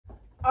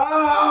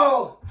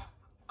Oh!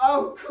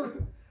 Oh!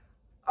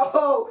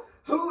 Oh!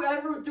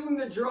 Whoever doing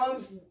the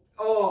drums?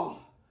 Oh!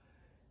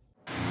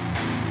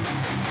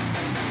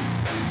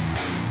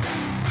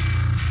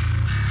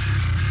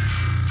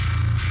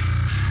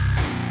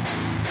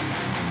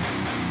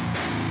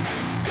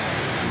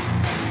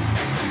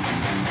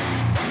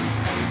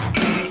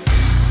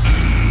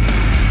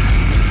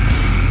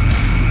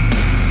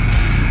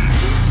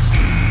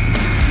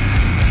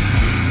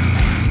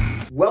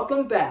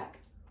 Welcome back,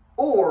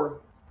 or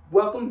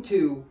welcome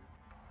to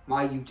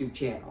my YouTube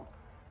channel.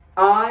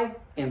 I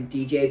am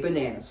DJ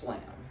Banana Slam,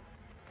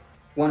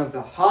 one of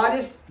the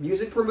hottest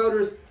music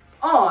promoters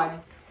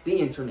on the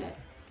internet.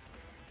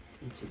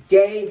 And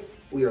today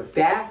we are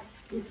back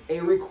with a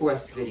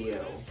request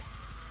video.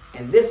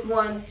 And this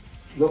one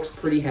looks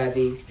pretty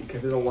heavy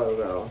because of the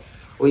logo.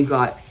 We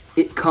got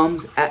It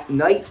Comes at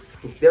Night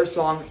with their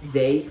song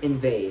They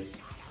Invade.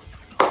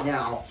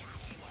 Now,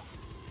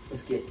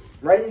 let's get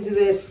right into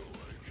this.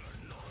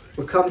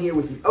 We're coming here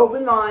with an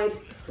open mind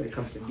when it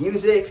comes to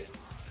music.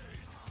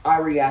 I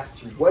react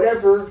to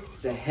whatever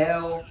the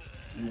hell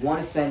you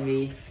want to send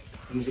me,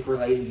 music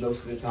related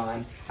most of the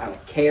time. I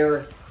don't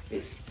care if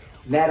it's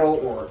metal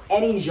or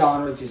any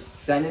genre, just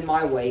send it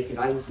my way because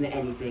I listen to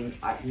anything.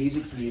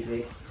 Music's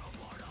music.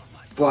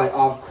 But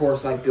of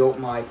course I built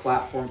my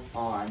platform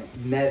on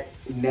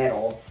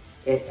metal.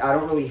 I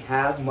don't really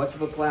have much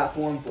of a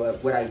platform,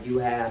 but what I do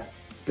have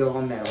is built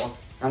on metal.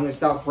 I'm going to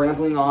stop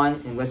rambling on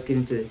and let's get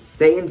into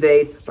They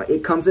Invade by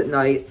It Comes at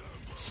Night.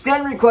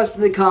 Send requests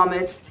in the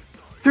comments.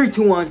 3,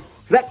 2, 1,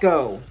 let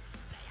go.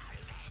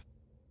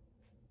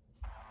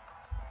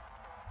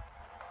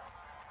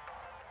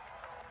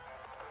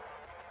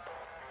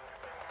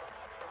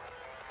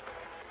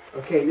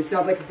 Okay, this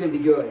sounds like it's going to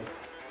be good.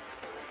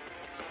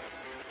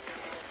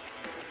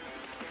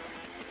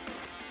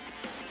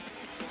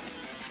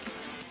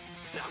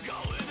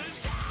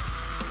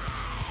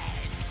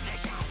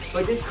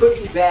 But this could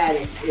be bad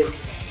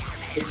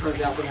if it turns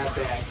out to have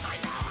bad.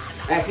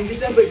 Actually, this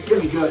sounds like it's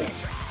gonna be good.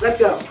 Let's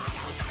go.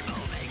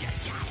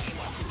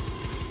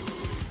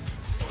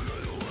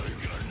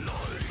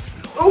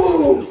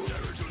 Ooh!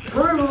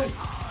 Groove!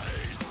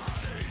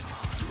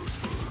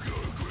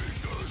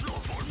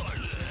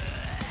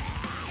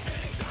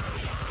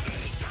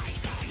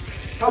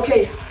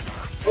 Okay.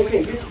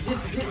 Okay, this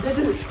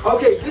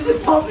is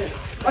pumping.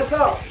 Let's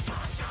go.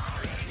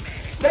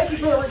 Thank you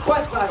for the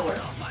request, by the way.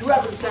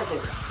 Whoever sent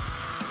this.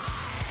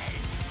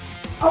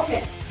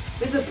 Okay,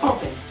 this is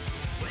pumping.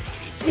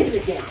 Hit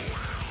it again.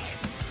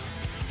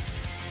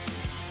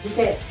 He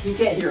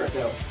can't hear it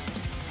though.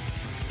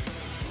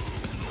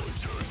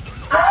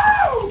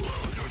 Ow!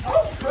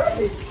 Oh,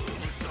 great!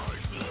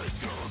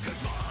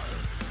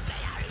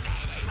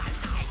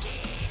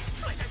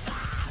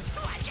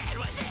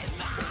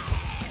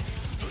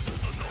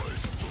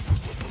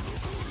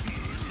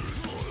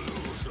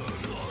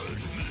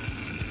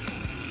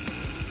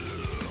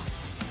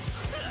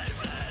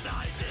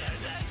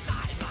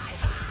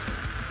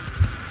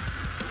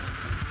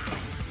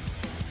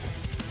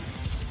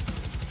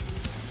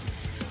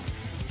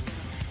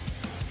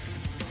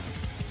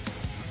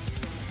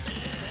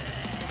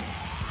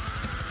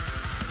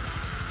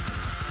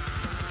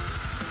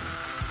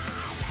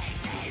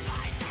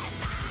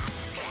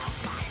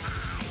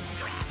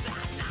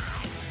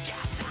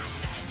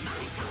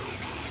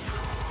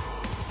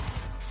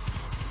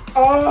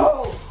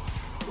 Oh!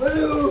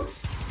 Blue!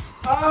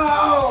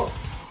 Oh!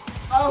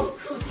 Oh!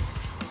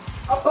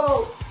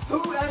 Oh!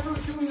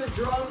 Whoever's doing the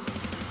drums?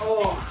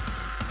 Oh!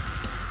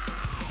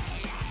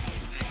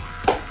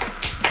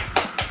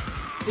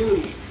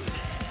 Dude!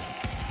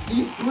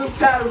 These blue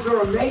patterns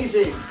are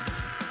amazing!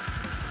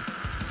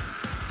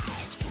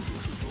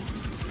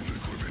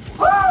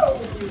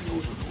 Oh!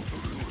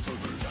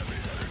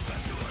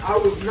 I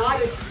was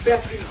not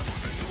expecting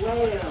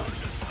slam.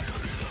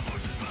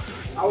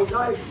 I was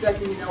not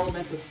expecting an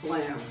element of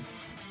slam.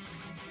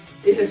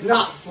 It is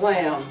not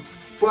slam,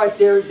 but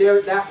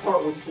that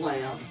part was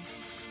slam.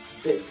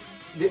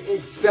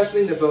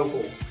 Especially in the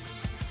vocal.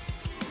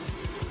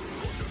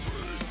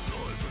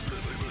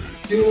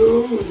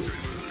 Dude,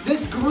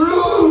 this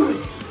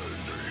groove!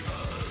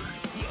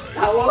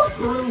 I love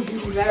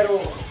groovy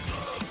metal.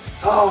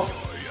 Oh,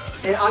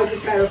 and I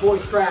just had a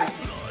voice crack.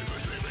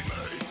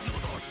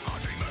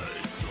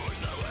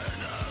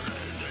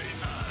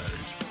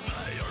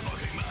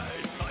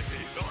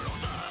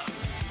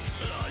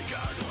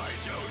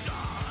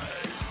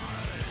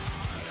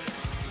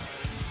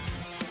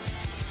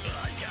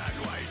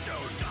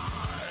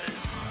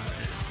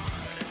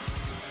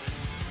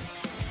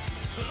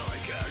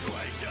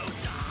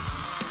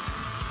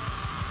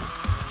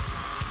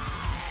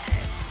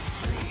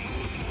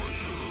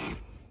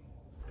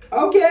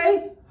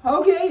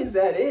 Okay, is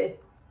that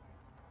it?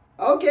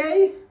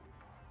 Okay.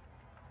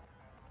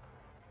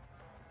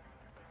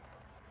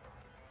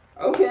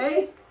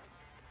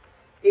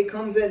 It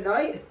Comes at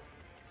Night.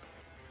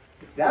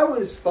 That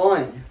was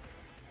fun.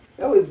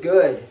 That was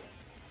good.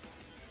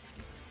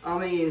 I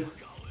mean,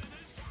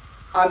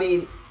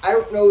 I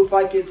don't know if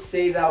I could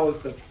say that was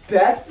the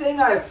best thing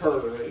I've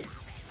heard,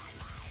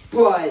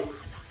 but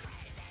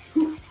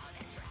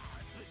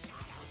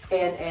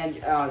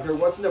there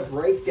wasn't a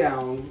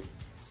breakdown,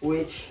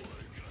 which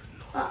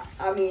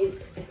I mean,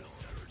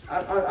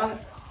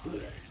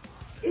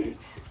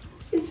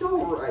 it's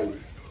all right.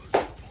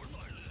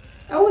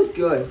 That was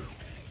good.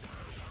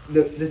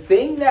 The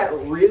thing that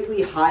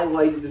really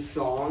highlighted the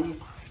song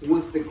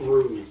was the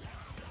groove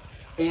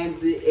and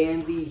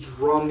the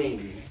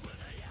drumming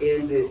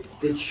and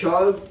the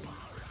chug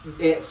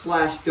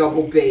slash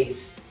double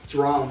bass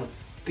drum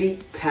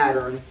beat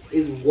pattern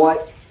is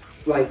what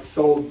like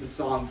sold the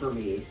song for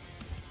me.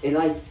 And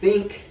I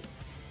think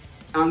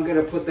I'm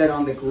gonna put that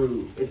on the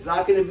groove. It's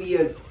not gonna be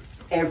a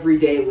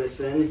everyday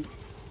listen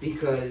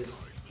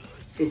because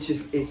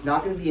it's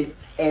not gonna be an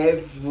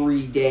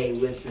everyday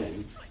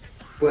listen.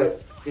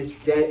 But it's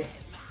that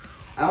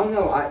I don't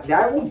know.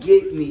 That will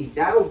get me.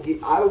 I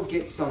will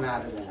get some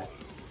out of that.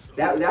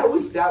 That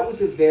was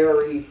a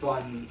very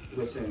fun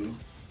listen,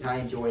 and I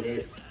enjoyed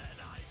it.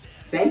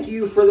 Thank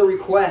you for the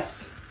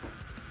request.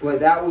 But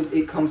that was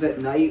It Comes at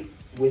Night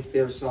with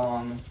their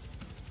song.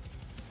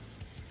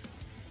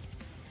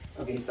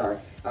 Okay, sorry.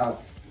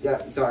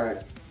 Yeah, sorry.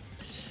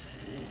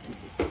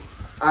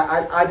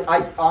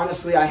 I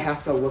honestly, I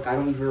have to look. I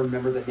don't even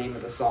remember the name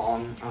of the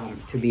song,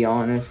 to be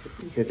honest,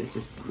 because it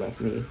just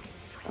left me.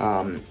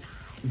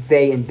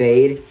 They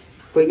Invade.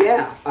 But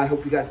yeah, I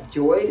hope you guys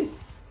enjoyed.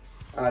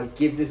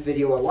 Give this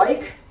video a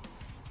like.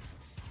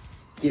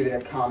 Give it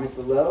a comment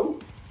below.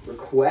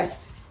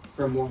 Request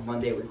for more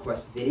Monday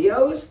request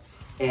videos.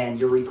 And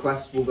your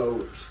requests will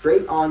go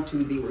straight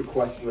onto the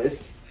request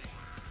list.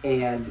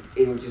 And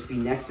it'll just be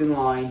next in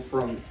line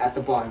from at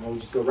the bottom. It'll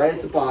just go right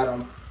at the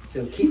bottom.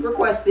 So keep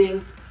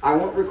requesting. I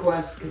want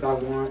requests because I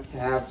want to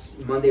have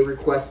Monday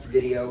request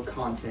video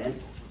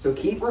content. So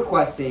keep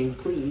requesting,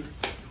 please.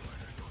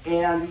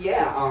 And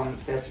yeah,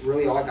 that's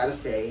really all I gotta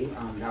say.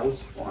 That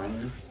was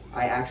fun.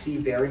 I actually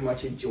very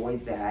much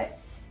enjoyed that.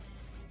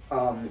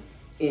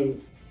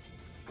 And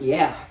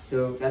yeah,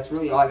 so that's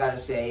really all I gotta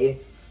say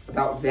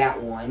about that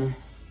one.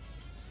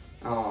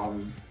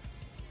 And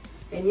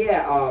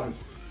yeah,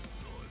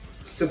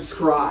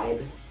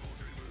 subscribe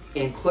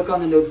and click on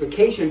the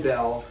notification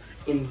bell,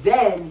 and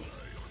then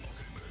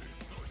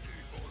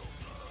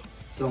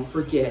don't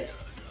forget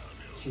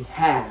to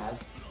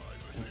have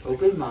an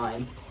open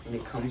mind when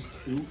it comes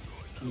to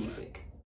music.